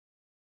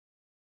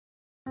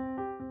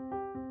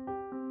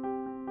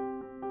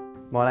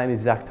My name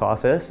is Zac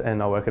Ticehurst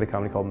and I work at a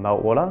company called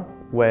Meltwater.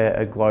 We're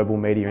a global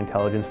media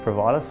intelligence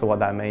provider, so what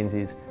that means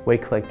is we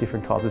collect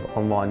different types of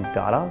online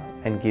data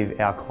and give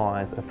our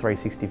clients a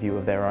 360 view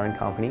of their own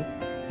company,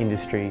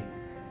 industry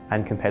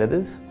and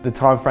competitors. The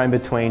time frame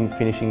between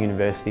finishing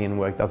university and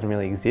work doesn't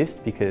really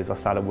exist because I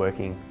started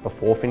working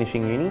before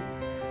finishing uni.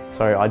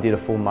 So I did a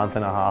full month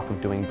and a half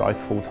of doing both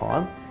full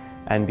time,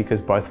 and because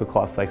both were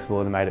quite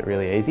flexible, it made it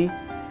really easy.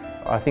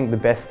 I think the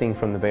best thing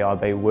from the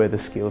BIB were the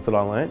skills that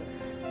I learnt.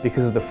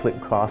 Because of the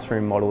flipped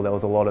classroom model, there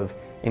was a lot of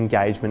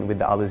engagement with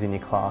the others in your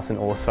class, and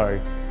also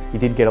you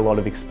did get a lot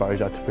of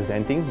exposure to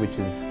presenting, which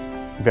is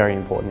very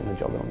important in the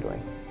job that I'm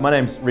doing. My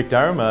name's Rick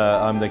Durham,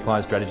 I'm the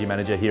Client Strategy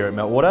Manager here at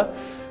Meltwater.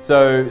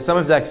 So some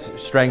of Zac's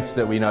strengths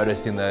that we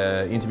noticed in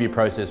the interview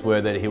process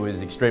were that he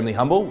was extremely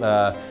humble,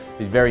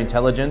 he's very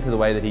intelligent to the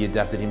way that he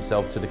adapted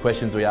himself to the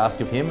questions we ask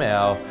of him.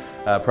 Our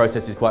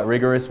process is quite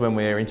rigorous when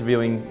we're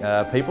interviewing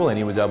people, and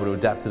he was able to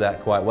adapt to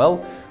that quite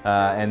well.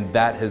 And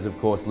that has of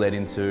course led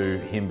into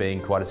him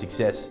being quite a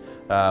success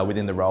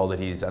within the role that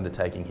he's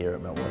undertaking here at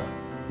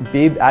Meltwater.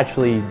 BIB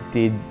actually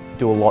did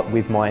do a lot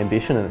with my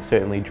ambition, and it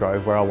certainly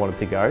drove where I wanted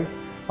to go.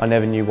 I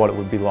never knew what it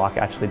would be like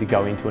actually to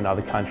go into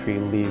another country,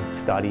 live,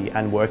 study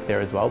and work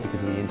there as well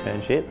because of the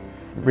internship.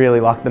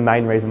 Really, like, the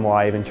main reason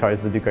why I even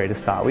chose the degree to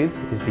start with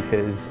is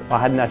because I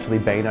hadn't actually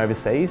been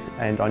overseas,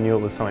 and I knew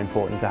it was so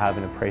important to have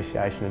an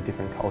appreciation of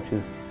different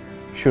cultures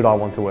should I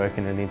want to work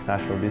in an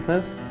international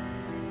business.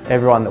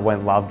 Everyone that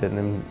went loved it,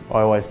 and I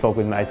always talk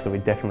with mates that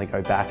we'd definitely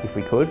go back if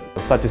we could. It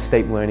was such a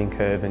steep learning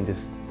curve and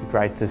just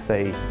great to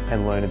see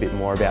and learn a bit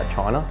more about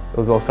China. It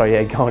was also,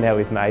 going out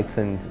with mates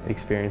and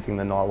experiencing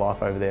the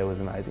nightlife over there was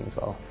amazing as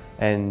well.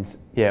 And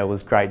it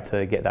was great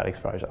to get that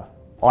exposure.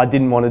 I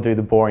didn't want to do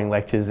the boring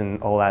lectures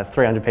and all that,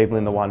 300 people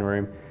in the one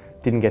room,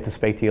 didn't get to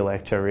speak to your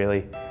lecturer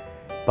really.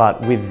 But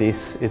with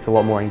this, it's a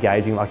lot more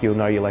engaging, like you'll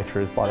know your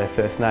lecturers by their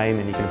first name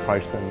and you can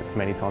approach them as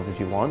many times as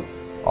you want.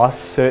 I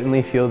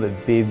certainly feel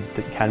that BIB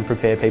can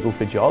prepare people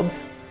for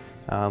jobs.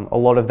 A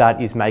lot of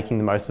that is making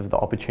the most of the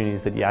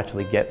opportunities that you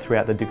actually get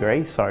throughout the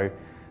degree. So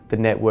the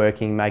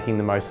networking, making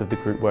the most of the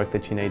group work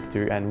that you need to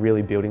do and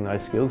really building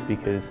those skills,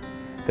 because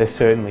they're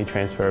certainly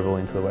transferable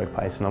into the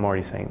workplace, and I'm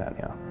already seeing that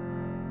now.